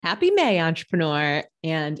Happy May, entrepreneur.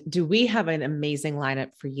 And do we have an amazing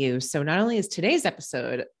lineup for you? So not only is today's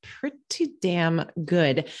episode pretty damn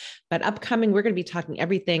good, but upcoming, we're going to be talking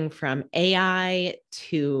everything from AI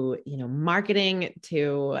to, marketing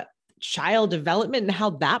to child development and how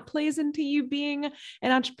that plays into you being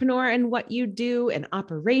an entrepreneur and what you do and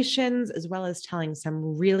operations, as well as telling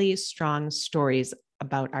some really strong stories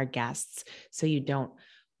about our guests. So you don't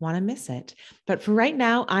want to miss it. But for right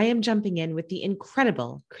now, I am jumping in with the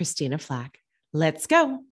incredible Christina Flach. Let's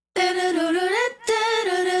go.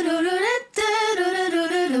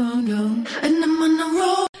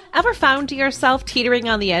 Ever found yourself teetering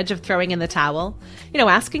on the edge of throwing in the towel?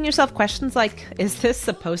 Asking yourself questions like, is this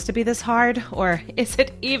supposed to be this hard? Or is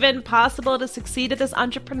it even possible to succeed at this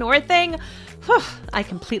entrepreneur thing? Whew, I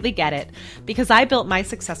completely get it, because I built my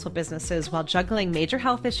successful businesses while juggling major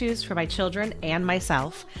health issues for my children and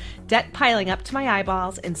myself, debt piling up to my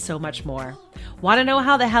eyeballs, and so much more. Want to know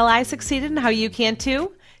how the hell I succeeded and how you can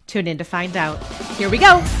too? Tune in to find out. Here we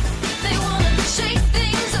go.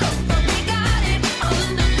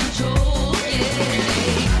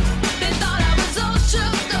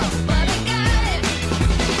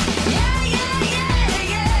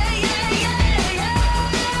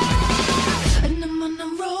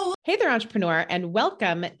 Hey there, entrepreneur, and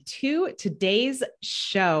welcome to today's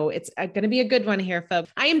show. It's going to be a good one here,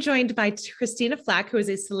 folks. I am joined by Christina Flach, who is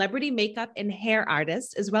a celebrity makeup and hair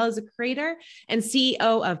artist, as well as a creator and CEO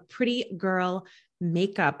of Pretty Girl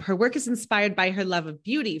Makeup. Her work is inspired by her love of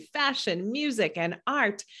beauty, fashion, music, and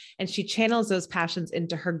art, and she channels those passions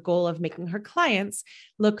into her goal of making her clients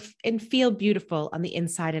look and feel beautiful on the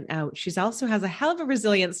inside and out. She's also has a hell of a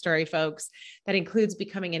resilient story, folks, that includes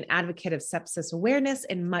becoming an advocate of sepsis awareness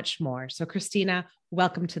and much more. So, Christina,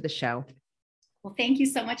 welcome to the show. Well, thank you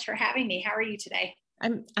so much for having me. How are you today?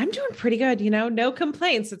 I'm doing pretty good, no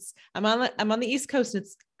complaints. I'm on the East Coast and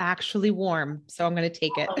it's actually warm, so I'm going to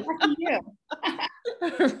take it. Lucky you.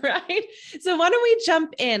 Right. So why don't we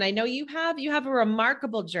jump in? I know you have a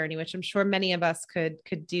remarkable journey, which I'm sure many of us could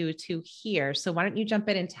do to here. So why don't you jump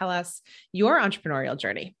in and tell us your entrepreneurial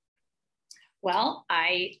journey? Well,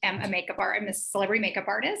 I am I'm a celebrity makeup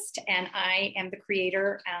artist, and I am the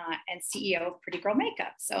creator and CEO of Pretty Girl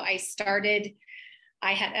Makeup. So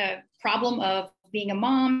I had a problem of being a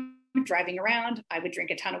mom, driving around. I would drink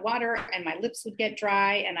a ton of water and my lips would get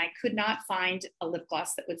dry, and I could not find a lip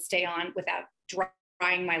gloss that would stay on without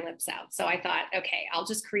drying my lips out. So I thought, okay, I'll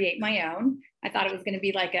just create my own. I thought it was going to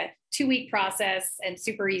be like a 2-week process and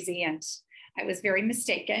super easy. And I was very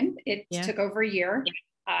mistaken. It took over a year.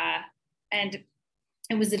 And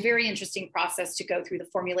it was a very interesting process to go through the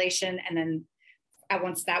formulation. And then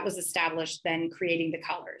once that was established, then creating the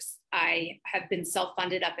colors. I have been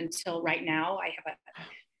self-funded up until right now. I have a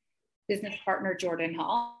business partner, Jordan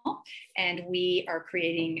Hall, and we are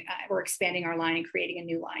we're expanding our line and creating a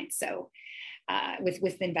new line. So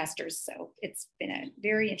with investors. So it's been a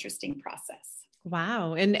very interesting process.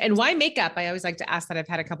 Wow. And why makeup? I always like to ask that. I've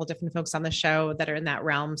had a couple different folks on the show that are in that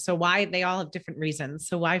realm. So why? They all have different reasons.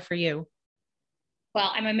 So why for you?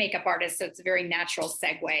 Well, I'm a makeup artist, so it's a very natural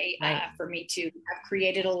segue for me to have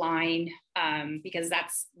created a line because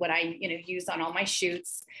that's what I use on all my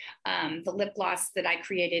shoots. The lip gloss that I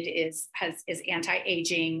created is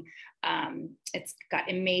anti-aging. It's got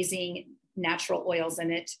amazing natural oils in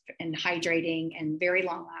it and hydrating and very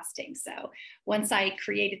long lasting. So once I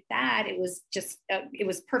created that, it was just it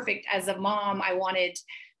was perfect. As a mom, I wanted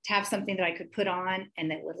to have something that I could put on and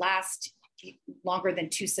that would last longer than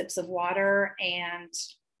 2 sips of water. And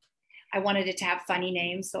I wanted it to have funny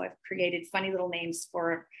names. So I've created funny little names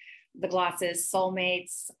for the glosses: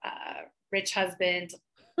 Soulmates, Rich Husband,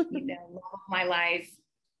 Love of My Life.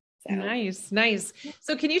 So. Nice.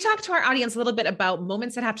 So can you talk to our audience a little bit about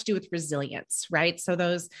moments that have to do with resilience, right? So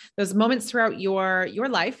those moments throughout your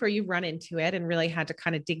life where you've run into it and really had to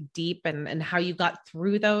kind of dig deep and how you got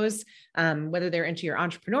through those, whether they're into your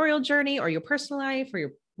entrepreneurial journey or your personal life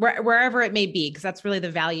or wherever it may be, because that's really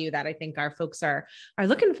the value that I think our folks are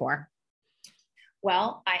looking for.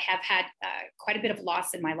 Well, I have had quite a bit of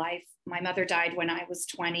loss in my life. My mother died when I was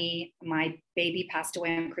 20. My baby passed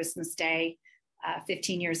away on Christmas Day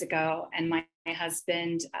 15 years ago. And my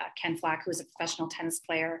husband, Ken Flach, who is a professional tennis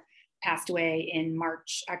player, passed away in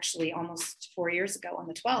March, actually almost 4 years ago on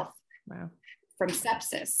the 12th. Wow. From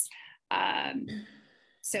sepsis.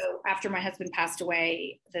 So after my husband passed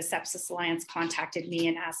away, the Sepsis Alliance contacted me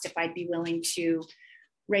and asked if I'd be willing to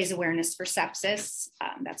raise awareness for sepsis.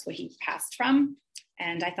 That's what he passed from.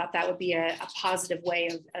 And I thought that would be a positive way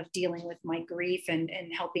of dealing with my grief and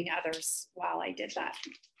helping others while I did that.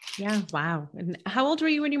 Yeah. Wow. And how old were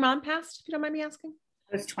you when your mom passed, if you don't mind me asking?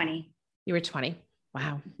 I was 20. You were 20.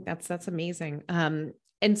 Wow. That's amazing.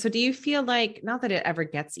 And so do you feel like, not that it ever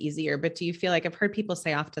gets easier, but do you feel like I've heard people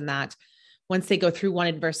say often that once they go through one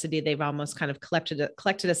adversity, they've almost kind of collected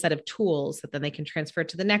a set of tools that then they can transfer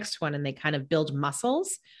to the next one and they kind of build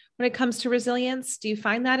muscles when it comes to resilience. Do you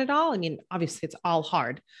find that at all? I mean, obviously it's all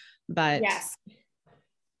hard, but Yes.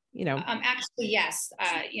 you know. Actually, yes.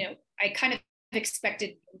 I kind of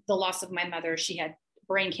expected the loss of my mother. She had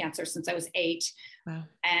brain cancer since I was 8. Wow.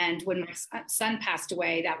 And when my son passed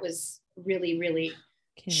away, that was really, really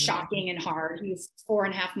Can't shocking and hard. He was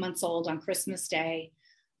 4.5 months old on Christmas Day.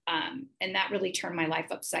 And that really turned my life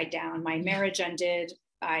upside down. My marriage ended.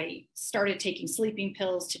 I started taking sleeping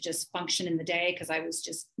pills to just function in the day because I was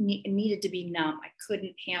just needed to be numb. I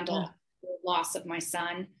couldn't handle the loss of my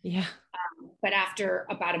son. Yeah. But after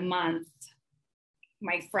about a month,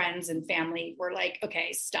 my friends and family were like,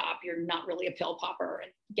 okay, stop. You're not really a pill popper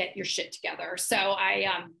and get your shit together. So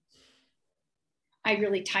I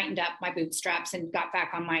really tightened up my bootstraps and got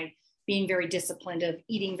back on my being very disciplined of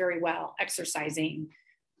eating very well, exercising,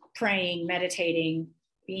 praying, meditating,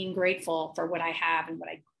 being grateful for what I have and what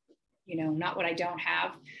I, not what I don't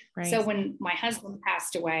have. Right. So when my husband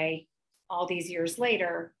passed away all these years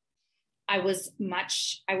later, I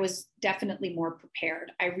was definitely more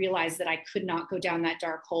prepared. I realized that I could not go down that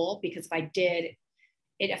dark hole because if I did,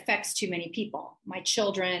 it affects too many people, my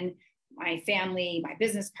children, my family, my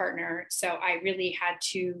business partner. So I really had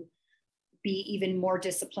to be even more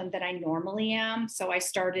disciplined than I normally am. So I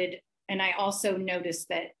started, and I also noticed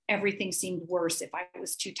that everything seemed worse if I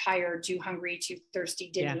was too tired, too hungry, too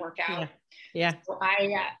thirsty, didn't work out. Yeah. So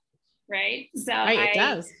right. So right, it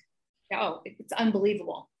does. Oh, it's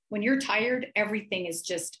unbelievable. When you're tired, everything is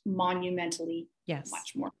just monumentally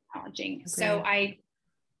much more challenging. Agreed. So I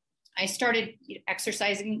started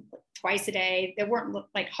exercising twice a day. They weren't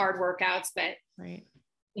like hard workouts, but right.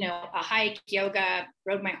 A hike, yoga,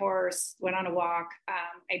 rode my horse, went on a walk.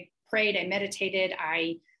 I prayed, I meditated,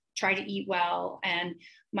 I tried to eat well. And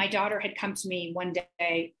my daughter had come to me one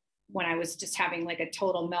day when I was just having like a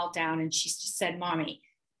total meltdown. And she just said, Mommy,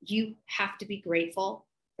 you have to be grateful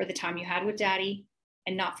for the time you had with Daddy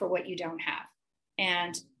and not for what you don't have.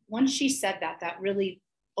 And once she said that, that really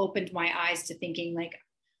opened my eyes to thinking like,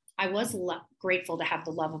 I was grateful to have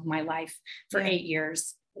the love of my life for 8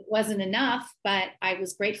 years. It wasn't enough, but I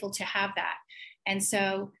was grateful to have that. And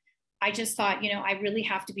so I just thought, I really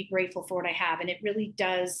have to be grateful for what I have. And it really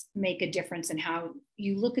does make a difference in how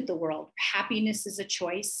you look at the world. Happiness is a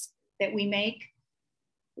choice that we make.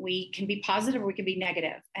 We can be positive or we can be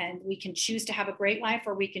negative, and we can choose to have a great life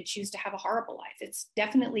or we can choose to have a horrible life. It's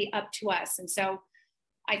definitely up to us. And so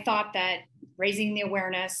I thought that raising the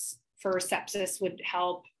awareness for sepsis would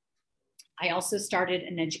help. I also started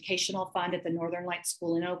an educational fund at the Northern Lights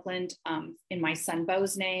School in Oakland in my son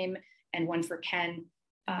Bo's name, and one for Ken,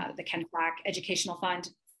 the Ken Flach Educational Fund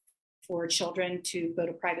for children to go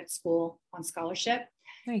to private school on scholarship.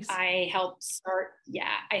 Nice. I helped start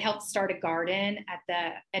a garden at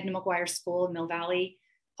the Edna McGuire School in Mill Valley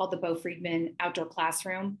called the Bo Friedman Outdoor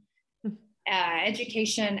Classroom.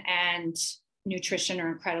 Education and nutrition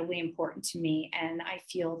are incredibly important to me. And I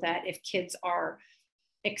feel that if kids are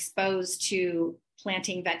exposed to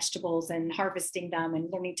planting vegetables and harvesting them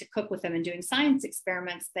and learning to cook with them and doing science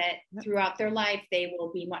experiments, that throughout their life, they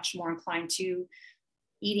will be much more inclined to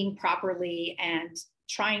eating properly and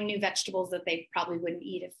trying new vegetables that they probably wouldn't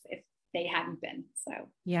eat if they hadn't been. So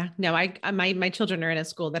my children are in a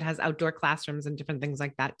school that has outdoor classrooms and different things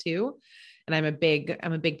like that too. And I'm a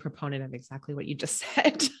big proponent of exactly what you just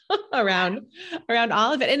said around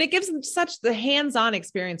all of it. And it gives them the hands-on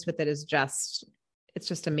experience with it it's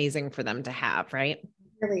just amazing for them to have, right? It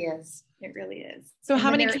really is. It really is. So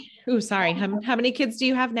how many kids do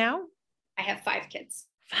you have now? I have 5 kids.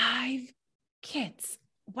 5 kids.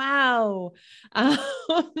 Wow.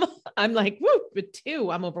 I'm like, woo, with 2,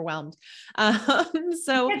 I'm overwhelmed.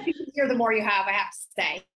 So the more you have, I have to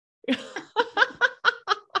say.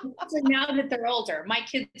 So now that they're older, my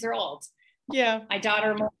kids are old. Yeah. My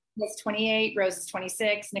daughter is 28, Rose is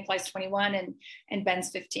 26, Nikolai's 21, and Ben's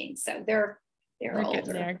 15. So they're older.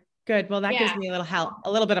 There. Good. Well, that gives me a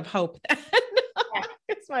little bit of hope then.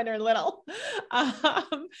 Because mine are little.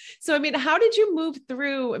 So, I mean, how did you move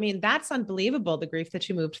through? I mean, that's unbelievable, the grief that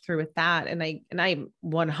you moved through with that. And I'm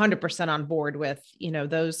 100% on board with,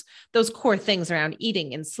 those core things around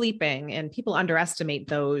eating and sleeping, and people underestimate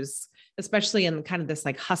those, especially in kind of this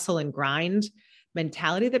like hustle and grind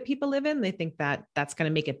mentality that people live in. They think that that's going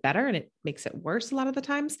to make it better, and it makes it worse a lot of the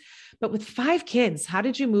times. But with 5 kids, how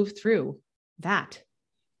did you move through that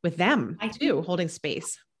with them too, holding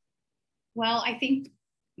space? Well, I think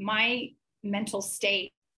my mental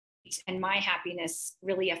state and my happiness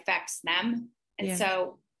really affects them. And Yeah.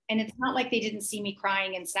 so, and it's not like they didn't see me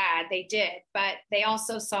crying and sad, they did, but they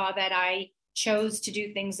also saw that I chose to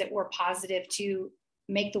do things that were positive to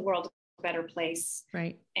make the world a better place.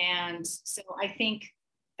 Right. And so I think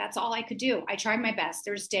that's all I could do. I tried my best.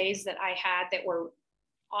 There's days that I had that were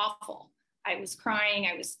awful. I was crying.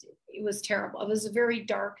 It was terrible. It was a very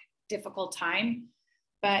dark, difficult time,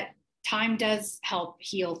 but time does help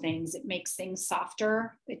heal things. It makes things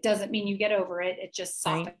softer. It doesn't mean you get over it. It just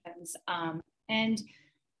softens. Right. And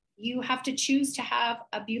you have to choose to have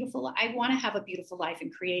I want to have a beautiful life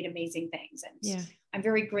and create amazing things. And yeah. I'm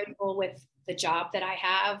very grateful with the job that I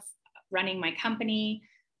have, running my company,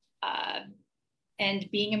 and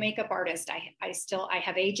being a makeup artist. I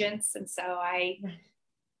have agents. And so I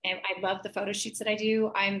love the photo shoots that I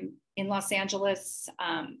do. I'm in Los Angeles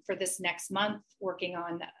for this next month, working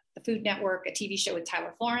on the Food Network, a TV show with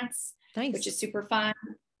Tyler Florence, nice. Which is super fun.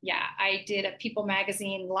 Yeah, I did a People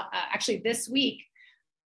magazine, actually this week.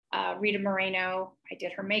 Rita Moreno, I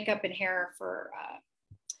did her makeup and hair for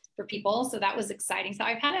People. So that was exciting. So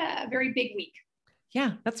I've had a very big week.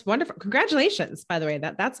 Yeah, that's wonderful. Congratulations, by the way.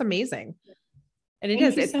 That's amazing. And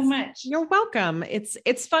Thank you so much. You're welcome.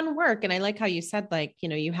 It's fun work. And I like how you said, like,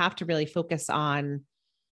 you have to really focus on,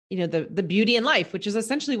 the beauty in life, which is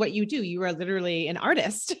essentially what you do. You are literally an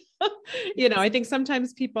artist. I think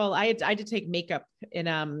sometimes people, I had to take makeup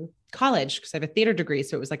in college because I have a theater degree.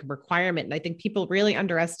 So it was like a requirement. And I think people really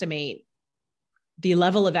underestimate the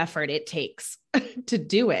level of effort it takes to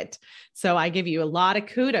do it. So I give you a lot of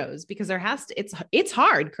kudos because it's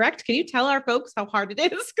hard, correct? Can you tell our folks how hard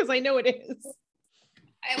it is? Because I know it is.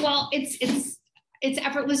 Well, it's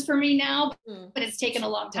effortless for me now, but it's taken a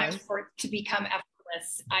long time for it to become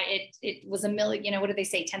effortless. It was a million, what do they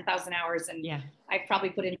say? 10,000 hours. And yeah, I've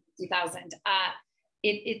probably put in 50,000.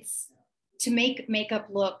 It's to make makeup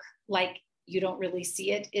look like you don't really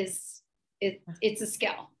see it's a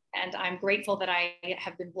skill. And I'm grateful that I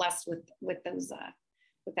have been blessed with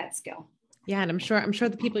that skill. Yeah. And I'm sure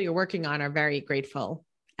the people you're working on are very grateful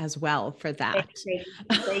as well for that.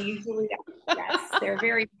 They usually are. Yes, they're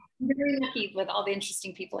very, very lucky with all the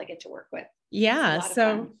interesting people I get to work with. Yeah.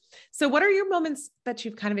 So what are your moments that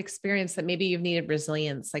you've kind of experienced that maybe you've needed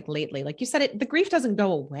resilience, like lately? Like you said, the grief doesn't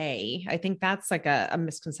go away. I think that's like a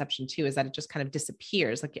misconception too, is that it just kind of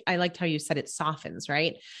disappears. Like I liked how you said it softens,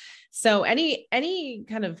 right? So any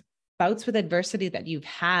kind of bouts with adversity that you've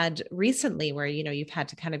had recently where, you've had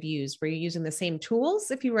to kind of were you using the same tools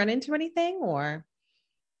if you run into anything or?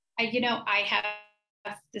 I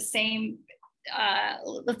have the same,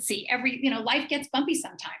 let's see, life gets bumpy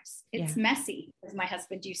sometimes. It's messy, as my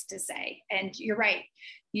husband used to say. And you're right.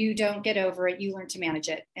 You don't get over it. You learn to manage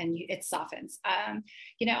it and it softens.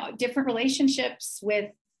 Different relationships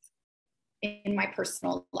in my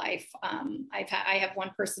personal life. I have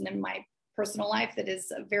one person in my personal life that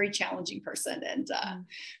is a very challenging person. And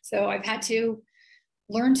so I've had to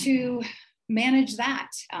learn to manage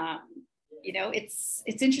that.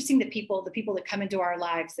 It's interesting that the people that come into our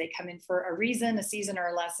lives, they come in for a reason, a season, or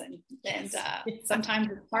a lesson. And sometimes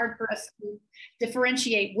it's hard for us to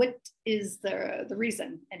differentiate what is the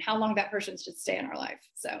reason and how long that person should stay in our life.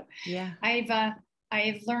 So yeah,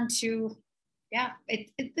 I've learned to,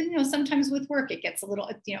 sometimes with work, it gets a little,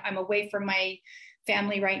 I'm away from my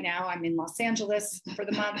family right now. I'm in Los Angeles for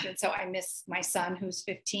the month. And so I miss my son who's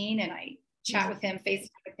 15 and I chat with him, FaceTime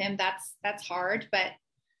with him. That's hard, but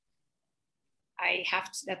I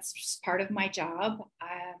have to, that's just part of my job.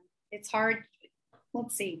 It's hard.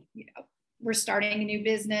 Let's see, we're starting a new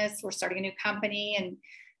business, we're starting a new company, and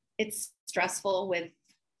it's stressful with,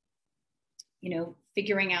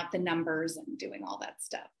 figuring out the numbers and doing all that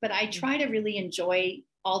stuff. But I try to really enjoy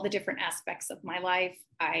all the different aspects of my life.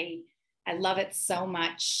 I love it so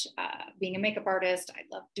much. Being a makeup artist, I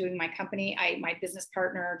love doing my company. My business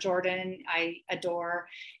partner, Jordan, I adore.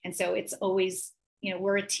 And so it's always,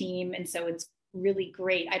 we're a team. And so it's really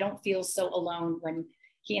great. I don't feel so alone when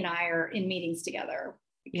he and I are in meetings together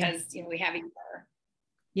because, we have each other.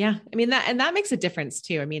 Yeah. I mean, that makes a difference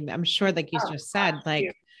too. I mean, I'm sure like you just said,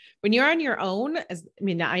 like when you're on your own,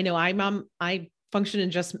 I know I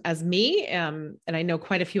function just as me. And I know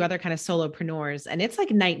quite a few other kind of solopreneurs, and it's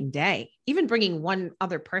like night and day. Even bringing one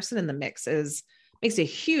other person in the mix makes a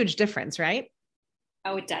huge difference, right?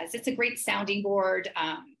 Oh, it does. It's a great sounding board.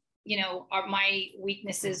 My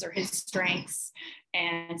weaknesses are his strengths.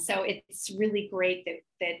 And so it's really great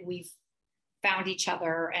that we've found each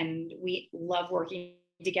other and we love working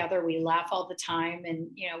together. We laugh all the time and,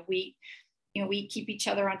 we keep each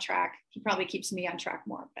other on track. He probably keeps me on track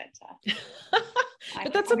more, but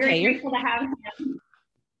but that's I'm okay. Very grateful to have him.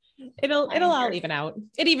 It'll all even out.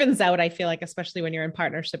 It evens out. I feel like, especially when you're in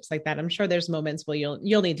partnerships like that, I'm sure there's moments where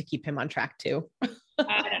you'll need to keep him on track too. I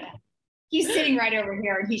don't know. He's sitting right over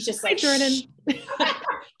here and he's just like, Jordan,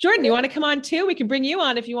 Jordan, you want to come on too? We can bring you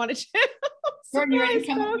on if you wanted to. Jordan, you ready to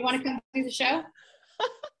come? You want to come do the show?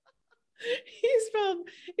 He's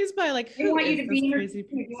probably like, I want you to be crazy.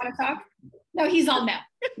 You want to talk? No, he's all no.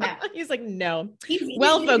 He's like, no.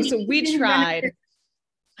 Well, folks, we tried.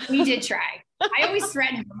 We did try. I always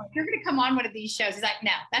threaten him. I'm like, you're going to come on one of these shows. He's like,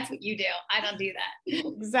 no, that's what you do. I don't do that.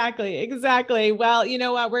 Exactly. Well, you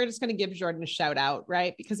know what? We're just going to give Jordan a shout out,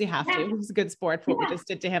 right? Because you have to. He's a good sport for what we just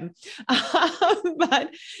did to him.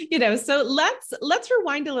 But, so let's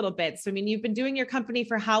rewind a little bit. So, I mean, you've been doing your company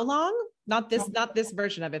for how long? Not this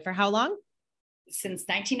version of it. For how long? Since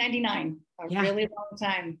 1999. A really long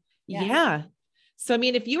time. Yes. Yeah. So, I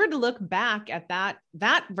mean, if you were to look back at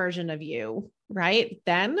that version of you, right,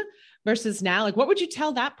 then versus now, like, what would you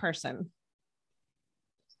tell that person?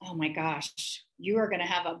 Oh my gosh, you are going to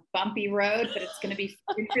have a bumpy road, but it's going to be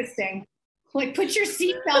interesting. Like, put your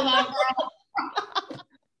seatbelt on, girl.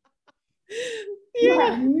 You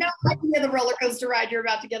have no idea the roller coaster ride you're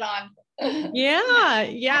about to get on. Yeah. I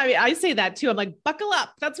mean, I say that too. I'm like, buckle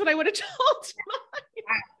up. That's what I would have told.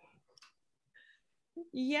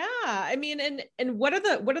 Yeah. I mean, and what are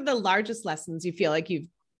the largest lessons you feel like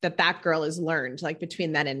that girl has learned, like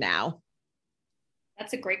between then and now?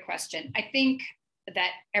 That's a great question. I think that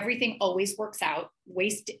everything always works out.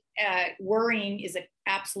 Worrying is an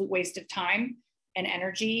absolute waste of time and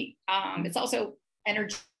energy. It's also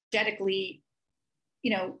energetically,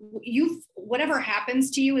 whatever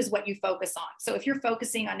happens to you is what you focus on. So if you're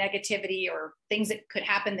focusing on negativity or things that could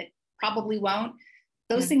happen that probably won't,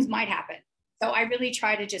 those things might happen. So I really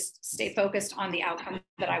try to just stay focused on the outcome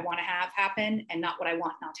that I want to have happen and not what I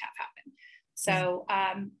want not to have happen. So,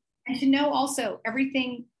 and to know also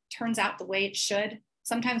everything turns out the way it should.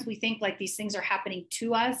 Sometimes we think like these things are happening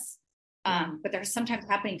to us, but they're sometimes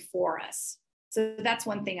happening for us. So that's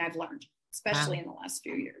one thing I've learned, especially in the last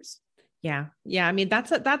few years. Yeah. Yeah. I mean,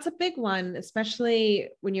 that's a big one, especially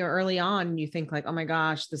when you're early on and you think like, oh my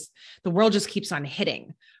gosh, the world just keeps on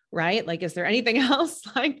hitting, right? Like, is there anything else?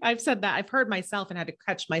 Like I've said that I've heard myself and had to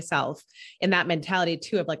catch myself in that mentality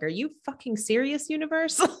too, of like, are you fucking serious,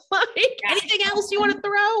 universe? Anything else you want to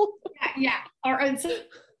throw? Yeah. Or it's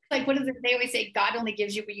like, what is it? They always say, God only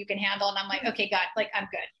gives you what you can handle. And I'm like, okay, God, like, I'm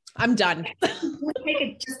good. I'm done.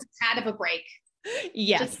 Take just a tad of a break.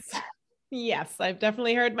 Yes, I've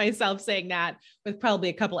definitely heard myself saying that with probably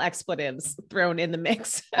a couple expletives thrown in the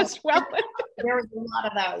mix as well. There was a lot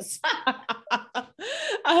of those.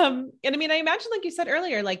 And I mean, I imagine, like you said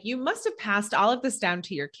earlier, like you must have passed all of this down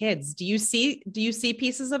to your kids. Do you see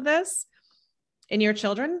pieces of this in your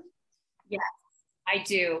children? Yes, I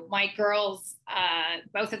do. My girls,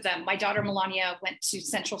 both of them, my daughter Melania went to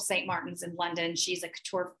Central St. Martin's in London. She's a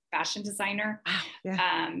couture fashion designer.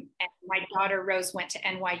 And my daughter Rose went to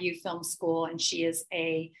NYU Film School, and she is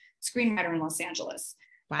a screenwriter in Los Angeles.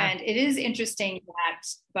 Wow. And it is interesting that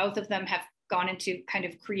both of them have gone into kind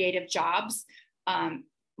of creative jobs.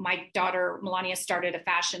 My daughter Melania started a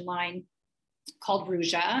fashion line called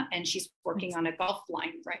Ruja, and she's working on a golf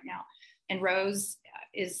line right now. And Rose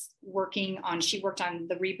is she worked on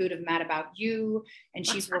the reboot of Mad About You, and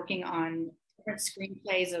she's working on different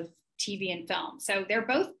screenplays of TV and film. So they're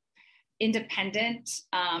both independent,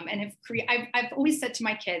 and I've always said to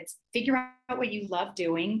my kids, figure out what you love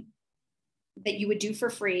doing that you would do for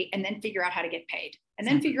free, and then figure out how to get paid, and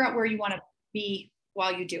then figure out where you want to be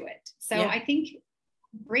while you do it. So I think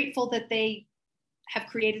I'm grateful that they have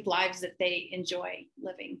created lives that they enjoy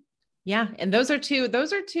living. Yeah. And those are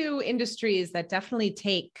two industries that definitely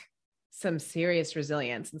take some serious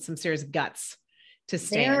resilience and some serious guts to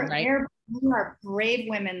stay in, right? You are brave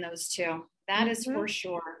women, those two. That is for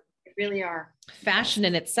sure. They really are. Fashion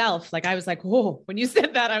in itself. Like I was like, whoa, when you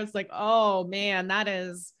said that, I was like, oh man, that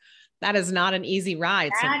is not an easy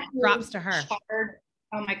ride. So props to her. Hard.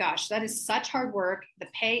 Oh my gosh. That is such hard work. The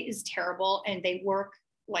pay is terrible, and they work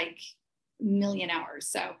like a million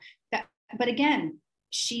hours. But again,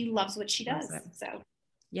 she loves what she does. So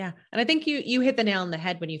yeah. And I think you hit the nail on the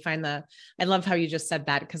head when you find I love how you just said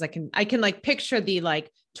that, because I can like picture the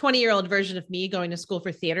like 20-year-old version of me going to school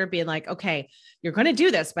for theater being like, okay, you're going to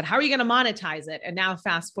do this, but how are you going to monetize it? And now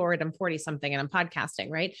fast forward, I'm 40 something and I'm podcasting.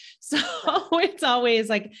 Right. So it's always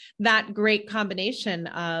like that great combination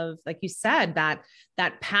of, like you said, that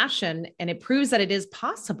passion, and it proves that it is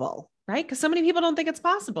possible, right? Because so many people don't think it's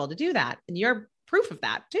possible to do that. And you're proof of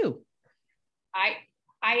that too.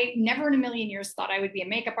 I never in a million years thought I would be a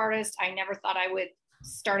makeup artist. I never thought I would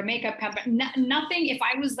start a makeup company. Nothing. If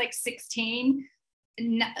I was like 16,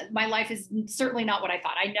 my life is certainly not what I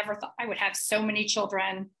thought. I never thought I would have so many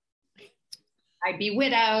children. I'd be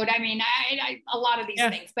widowed. I mean, a lot of these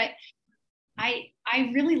things, but I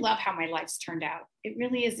really love how my life's turned out. It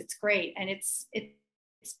really is. It's great. And it's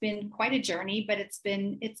been quite a journey, but it's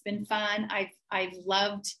been fun. I've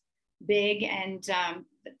loved big. And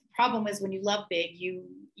the problem is when you love big,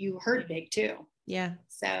 you hurt big too. Yeah.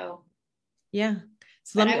 So, yeah.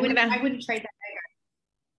 So but I wouldn't trade that.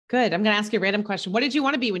 Good. I'm going to ask you a random question. What did you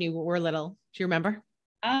want to be when you were little? Do you remember?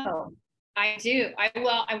 Oh, I do.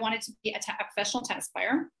 I wanted to be a professional tennis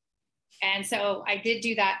player. And so I did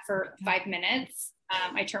do that for 5 minutes.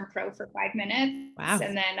 I turned pro for 5 minutes. Wow.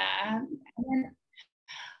 And then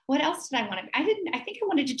what else did I want to be? I think I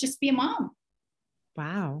wanted to just be a mom.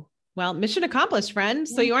 Wow. Well, mission accomplished, friend.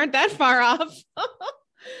 So you aren't that far off.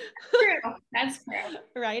 True. That's true.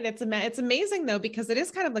 Right. It's amazing though, because it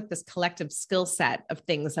is kind of like this collective skill set of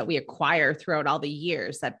things that we acquire throughout all the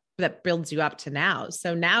years that builds you up to now.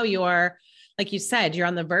 So now you're, like you said, you're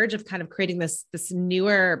on the verge of kind of creating this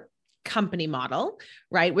newer company model,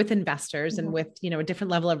 right? With investors and with, a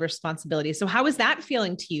different level of responsibility. So how is that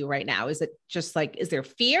feeling to you right now? Is it just like, is there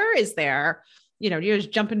fear? Is there, you're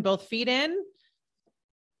just jumping both feet in?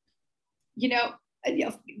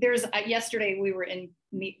 There's yesterday we were in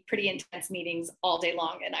pretty intense meetings all day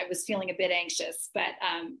long and I was feeling a bit anxious, but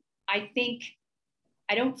I think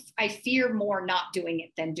I fear more not doing it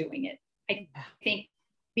than doing it. I think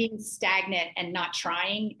being stagnant and not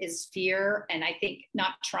trying is fear. And I think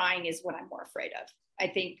not trying is what I'm more afraid of. I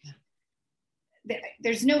think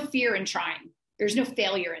there's no fear in trying. There's no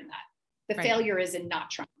failure in that. The failure is in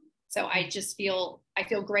not trying. So I feel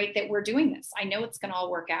great that we're doing this. I know it's going to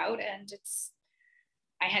all work out and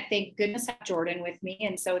thank goodness I have Jordan with me.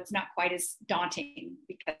 And so it's not quite as daunting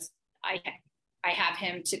because I have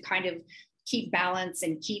him to kind of keep balance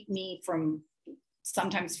and keep me from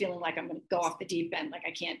sometimes feeling like I'm going to go off the deep end. Like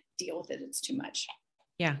I can't deal with it. It's too much.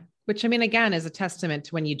 Yeah. Which I mean, again, is a testament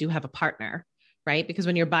to when you do have a partner, right? Because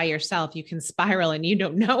when you're by yourself, you can spiral and you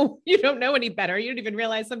don't know any better. You don't even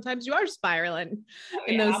realize sometimes you are spiraling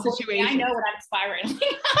in those situations. I know when I'm spiraling.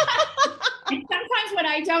 And sometimes when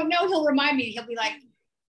I don't know, he'll remind me, he'll be like,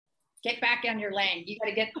 get back on your lane. You got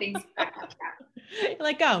to get things back on track. You're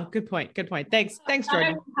like, oh, good point. Thanks,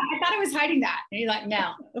 Jordan. I thought I was hiding that. And he's like,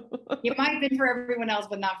 no, it might have been for everyone else,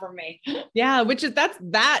 but not for me. Yeah.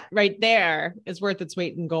 That right there is worth its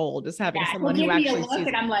weight in gold, is having someone who actually sees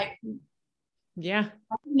and I'm like, yeah,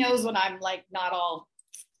 he knows when I'm like, not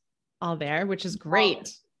all there, which is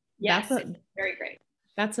great. Yes. Very great.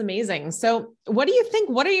 That's amazing. So what do you think?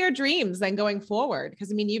 What are your dreams then going forward?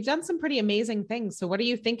 Because I mean, you've done some pretty amazing things. So what are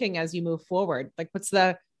you thinking as you move forward? Like what's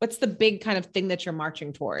the big kind of thing that you're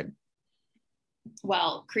marching toward?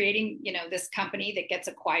 Well, creating, this company that gets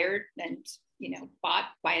acquired and, bought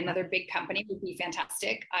by another big company would be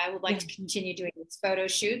fantastic. I would like to continue doing these photo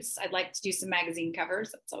shoots. I'd like to do some magazine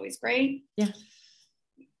covers. That's always great. Yeah.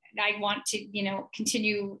 I want to,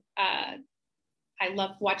 continue. I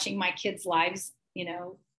love watching my kids' lives,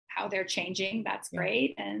 how they're changing. That's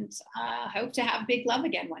great. And hope to have big love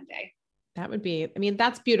again one day. That would be, I mean,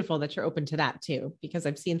 that's beautiful that you're open to that too, because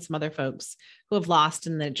I've seen some other folks who have lost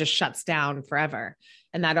and then it just shuts down forever.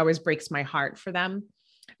 And that always breaks my heart for them.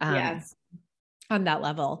 Yes. On that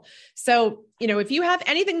level. So, if you have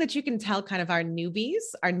anything that you can tell kind of our newbies,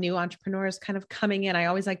 our new entrepreneurs kind of coming in, I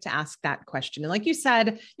always like to ask that question. And like you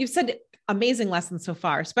said, you've said amazing lessons so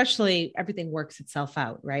far, especially everything works itself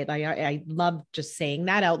out, right? I love just saying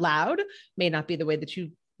that out loud. May not be the way that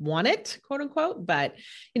you want it, quote unquote, but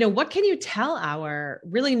what can you tell our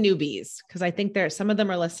really newbies? Because I think some of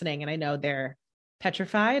them are listening and I know they're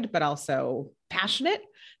petrified, but also passionate.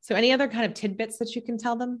 So any other kind of tidbits that you can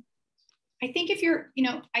tell them? I think if you're,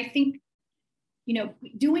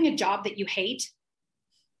 doing a job that you hate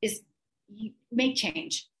make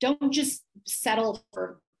change. Don't just settle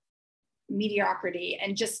for mediocrity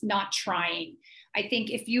and just not trying. I think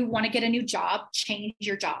if you want to get a new job, change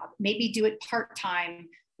your job. Maybe do it part-time,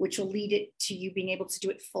 which will lead it to you being able to do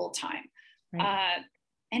it full-time. Right.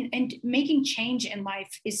 And making change in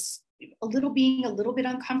life is being a little bit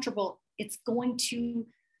uncomfortable. It's going to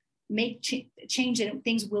make change and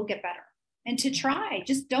things will get better. And to try,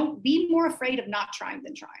 just don't be more afraid of not trying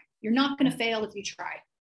than trying. You're not going to fail if you try.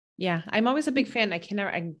 Yeah. I'm always a big fan.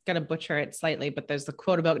 I'm going to butcher it slightly, but there's the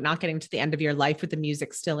quote about not getting to the end of your life with the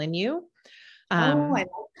music still in you. I love that.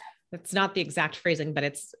 That's not the exact phrasing,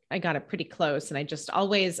 but I got it pretty close. And that's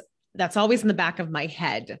always in the back of my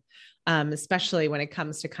head. especially when it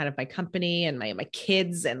comes to kind of my company and my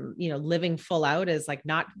kids and, living full out is like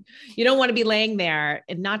you don't want to be laying there,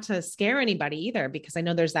 and not to scare anybody either, because I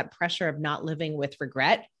know there's that pressure of not living with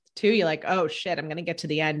regret too. You're like, oh shit, I'm going to get to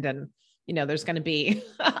the end and there's going to be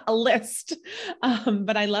a list.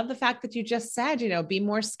 But I love the fact that you just said, be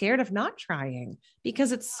more scared of not trying,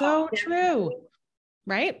 because it's so true.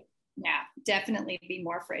 Right? Yeah, definitely be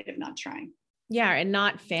more afraid of not trying. Yeah. And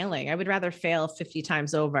not failing. I would rather fail 50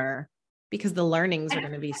 times over, because the learnings are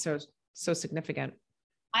going to be so significant.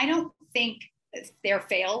 I don't think they're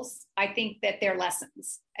fails. I think that they're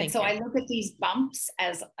lessons. And so I look at these bumps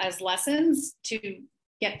as lessons to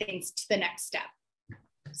get things to the next step.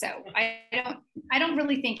 So I don't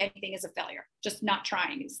really think anything is a failure. Just not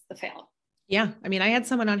trying is the fail. Yeah. I mean, I had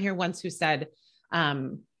someone on here once who said,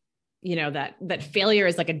 that failure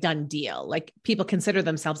is like a done deal. Like, people consider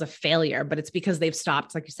themselves a failure, but it's because they've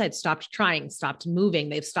stopped, like you said, stopped trying, stopped moving.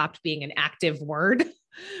 They've stopped being an active word.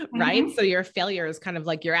 Right. So your failure is kind of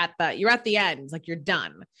like, you're at the end, like you're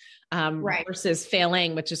done. Right. Versus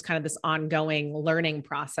failing, which is kind of this ongoing learning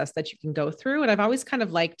process that you can go through. And I've always kind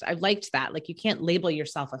of liked that. Like, you can't label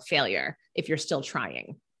yourself a failure if you're still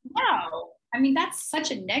trying. No, I mean, that's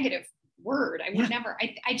such a negative word. I would never,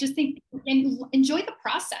 I just think, enjoy the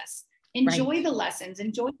process, enjoy the lessons,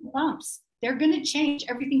 enjoy the bumps. They're going to change.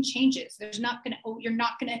 Everything changes. You're not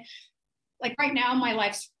going to, like right now, my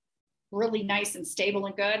life's really nice and stable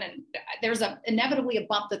and good. And there's inevitably a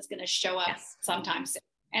bump that's going to show up sometimes.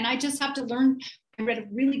 And I just have to learn. I read a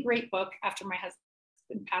really great book after my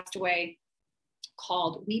husband passed away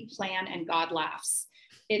called We Plan and God Laughs.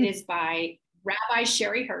 It is by Rabbi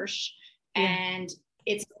Sherry Hirsch. And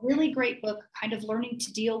it's a really great book, kind of learning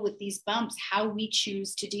to deal with these bumps, how we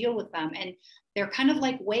choose to deal with them. And they're kind of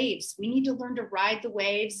like waves. We need to learn to ride the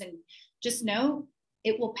waves and just know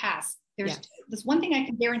it will pass. There's one thing I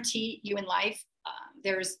can guarantee you in life.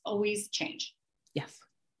 There's always change. Yes.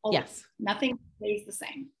 Always. Yes. Nothing stays the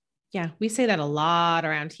same. Yeah. We say that a lot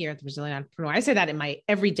around here at the Brazilian Entrepreneur. I say that in my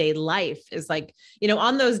everyday life, is like,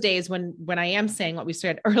 on those days when I am saying what we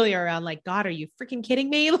said earlier around, like, God, are you freaking kidding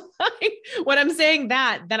me? Like, when I'm saying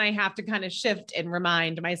that, then I have to kind of shift and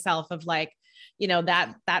remind myself of like,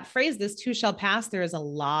 that phrase, this too shall pass. There is a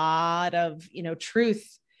lot of,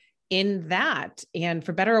 truth in that. And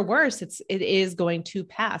for better or worse, it is going to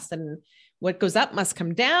pass. And what goes up must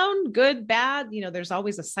come down, good, bad. There's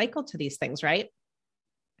always a cycle to these things, right?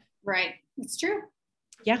 Right. It's true.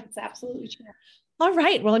 Yeah. It's absolutely true. All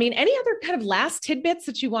right. Well, I mean, any other kind of last tidbits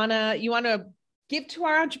that you want to give to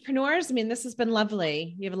our entrepreneurs? I mean, this has been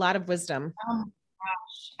lovely. You have a lot of wisdom. Oh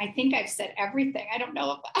gosh. I think I've said everything. I don't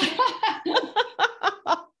know if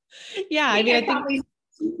yeah. I think probably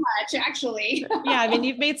too much, actually. Yeah. I mean,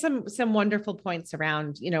 you've made some wonderful points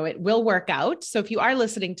around, it will work out. So if you are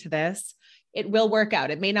listening to this, it will work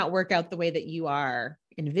out. It may not work out the way that you are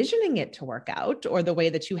envisioning it to work out, or the way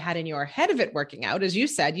that you had in your head of it working out. As you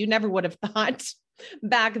said, you never would have thought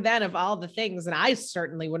back then of all the things. And I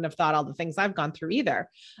certainly wouldn't have thought all the things I've gone through either.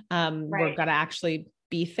 We're going to actually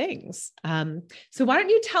be things. So why don't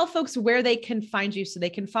you tell folks where they can find you so they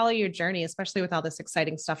can follow your journey, especially with all this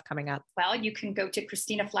exciting stuff coming up? Well, you can go to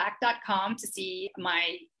ChristinaFlach.com to see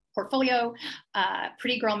my portfolio,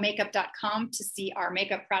 prettygirlmakeup.com to see our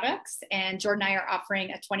makeup products. And Jordan and I are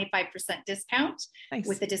offering a 25% discount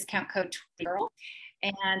with the discount code PrettyGirl.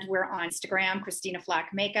 And we're on Instagram, Christina Flach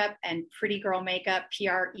Makeup, and Pretty Girl Makeup,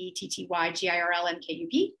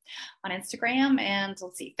 PrettyGirlMKUP on Instagram. And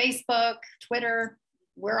let's see, Facebook, Twitter,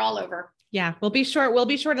 we're all over. Yeah, we'll be sure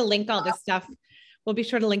to link all this stuff. We'll be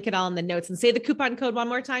sure to link it all in the notes, and say the coupon code one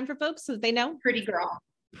more time for folks so that they know. Pretty Girl.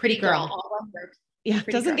 Pretty Girl. All one word. Yeah,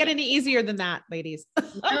 it doesn't get any easier than that, ladies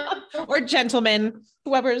or gentlemen,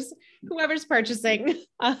 whoever's purchasing.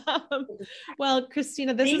 Well,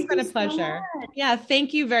 Christina, this has been a pleasure. Yeah,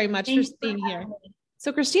 thank you very much for being here.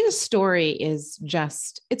 So Christina's story is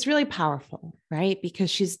it's really powerful, right?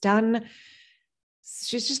 Because she's just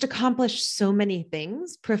accomplished so many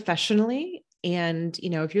things professionally. And,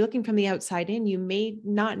 if you're looking from the outside in, you may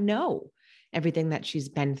not know everything that she's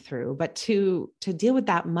been through, but to deal with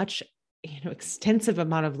that much extensive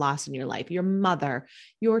amount of loss in your life, your mother,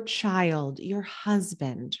 your child, your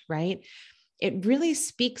husband, right? It really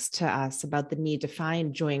speaks to us about the need to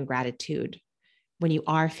find joy and gratitude when you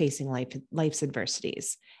are facing life's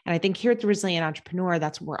adversities. And I think here at the Resilient Entrepreneur,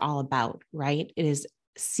 that's what we're all about, right? It is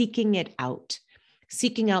seeking out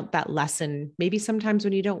that lesson, maybe sometimes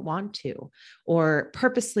when you don't want to, or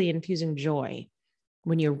purposely infusing joy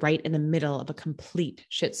when you're right in the middle of a complete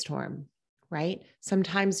shitstorm. Right?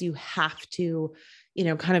 Sometimes you have to,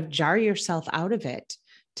 kind of jar yourself out of it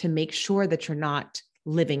to make sure that you're not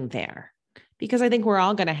living there. Because I think we're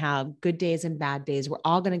all going to have good days and bad days. We're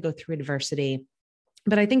all going to go through adversity.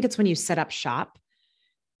 But I think it's when you set up shop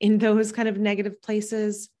in those kind of negative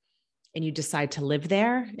places and you decide to live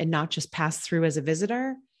there and not just pass through as a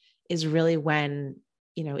visitor is really when,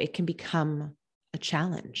 it can become a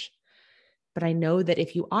challenge. But I know that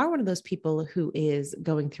if you are one of those people who is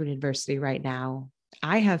going through an adversity right now,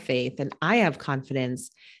 I have faith and I have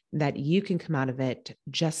confidence that you can come out of it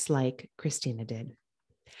just like Christina did.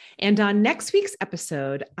 And on next week's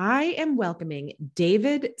episode, I am welcoming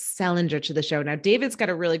David Selinger to the show. Now, David's got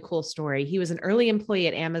a really cool story. He was an early employee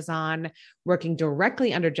at Amazon, working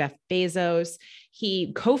directly under Jeff Bezos.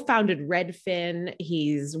 He co-founded Redfin.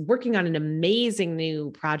 He's working on an amazing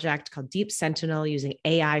new project called Deep Sentinel using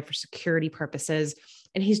AI for security purposes.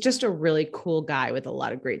 And he's just a really cool guy with a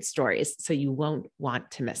lot of great stories. So you won't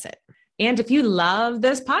want to miss it. And if you love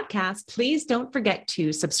this podcast, please don't forget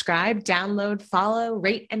to subscribe, download, follow,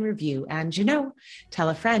 rate, and review. And tell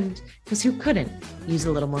a friend, because who couldn't use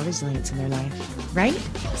a little more resilience in their life, right?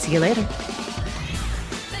 See you later.